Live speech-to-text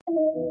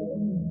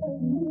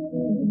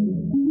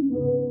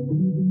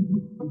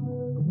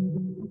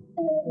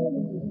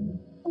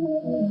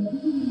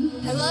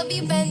I love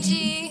you,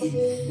 Benji.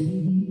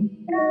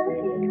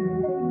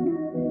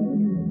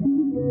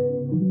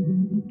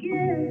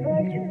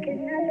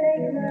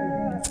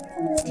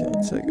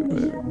 Can't take it,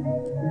 baby.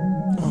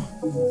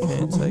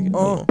 Can't take it.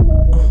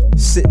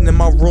 Sitting in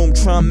my room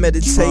trying to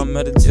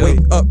meditate. Wake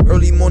up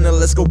early morning,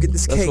 let's go get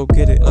this cake.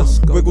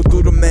 Wiggle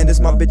through the madness,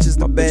 my bitch is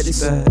the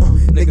baddest.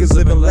 Niggas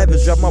living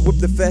lavish, drop my whip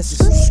the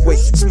fastest. Wait,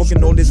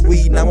 smoking all this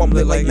weed, now I'm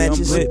lit like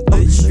matches.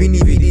 Vini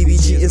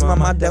VDVG is my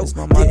motto.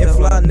 Getting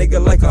fly,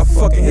 nigga, like I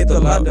fucking hit the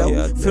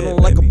lotto. Feeling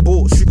like a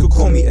bull, you could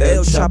call me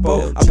El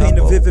Chapo. I paint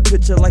a vivid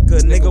picture like a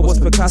nigga was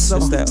Picasso.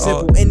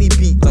 Sample any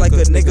beat like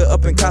a nigga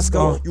up in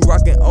Costco. You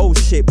rockin' old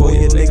shit, boy,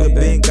 your nigga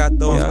been got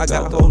those. I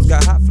got hoes,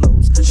 got hot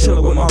flows.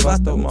 Chillin' with my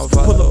vato.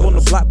 Pull up on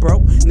the block, bro.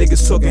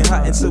 Niggas talking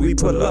hot until we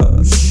pull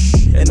up.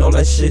 And all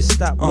that shit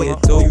stop. Wait,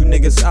 though you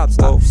niggas ops.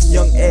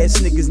 Young ass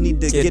niggas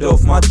need to get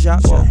off my job.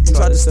 You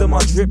tried to steal my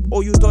drip,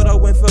 or you thought I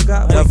went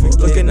forgot.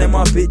 Looking at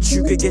my bitch,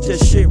 you could get your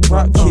shit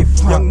rock.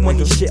 Young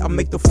money shit, I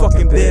make the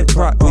fucking bed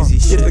rock.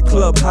 Get the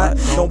club hot.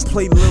 Don't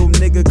play little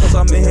nigga, cause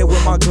I'm in here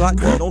with my Glock.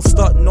 Don't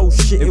start no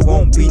shit, it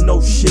won't be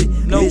no shit.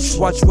 Bitch,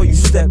 watch where you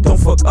step, don't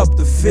fuck up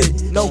the fit.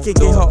 She can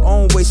get her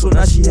own way, so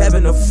now she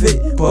having a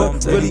fit.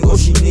 But really all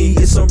she need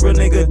is some real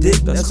nigga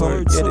dick. That's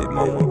her, get it,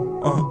 mama.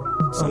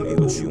 Tell me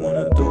what you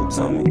wanna do,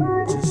 tell me.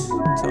 Just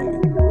tell me,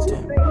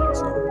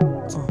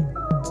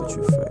 what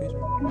you afraid of?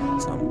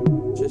 Tell me,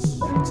 just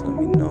tell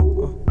me no.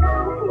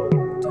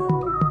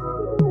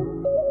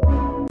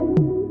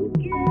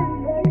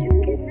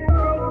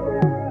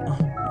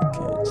 You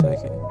can't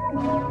take it.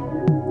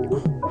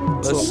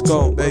 Let's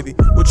go, baby.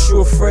 What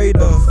you afraid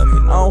of? I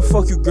don't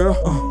fuck you, girl.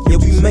 Yeah,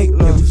 we make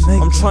love.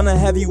 I'm tryna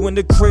have you in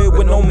the crib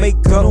with no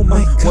makeup.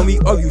 When we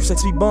argue,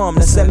 sex we bomb.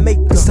 That's that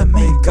makeup.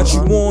 Got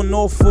you on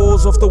all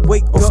fours off the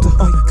wake up.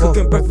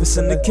 Cooking breakfast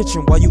in the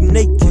kitchen while you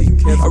naked.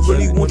 I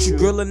really want you,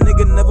 girl. A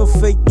nigga never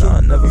fake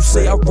it. You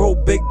say I roll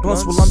big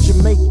blunts, well I'm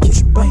Jamaican.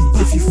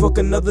 If you fuck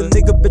another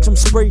nigga, bitch, I'm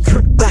spraying.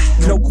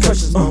 No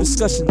questions, no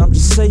discussion. I'm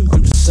just saying.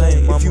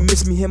 If you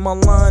miss me, hit my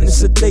line.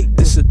 It's a date.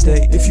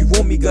 If you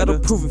want me, gotta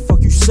prove it.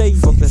 Fuck you, say.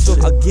 So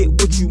I get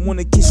what you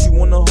wanna kiss, you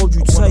wanna hold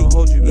you tight.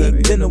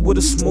 Eat dinner with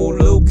a small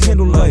little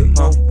candlelight.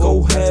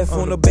 Go half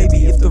on a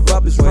baby if the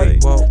vibe is right.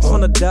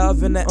 Tryna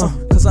dive in that,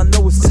 cause I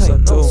know it's tight.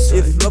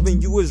 If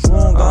loving you is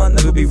wrong, I'll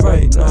never be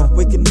right.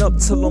 Waking up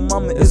till her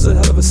mama is a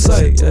hell of a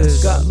sight.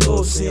 Got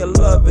lost, seeing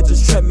love, it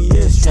just trapped me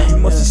in.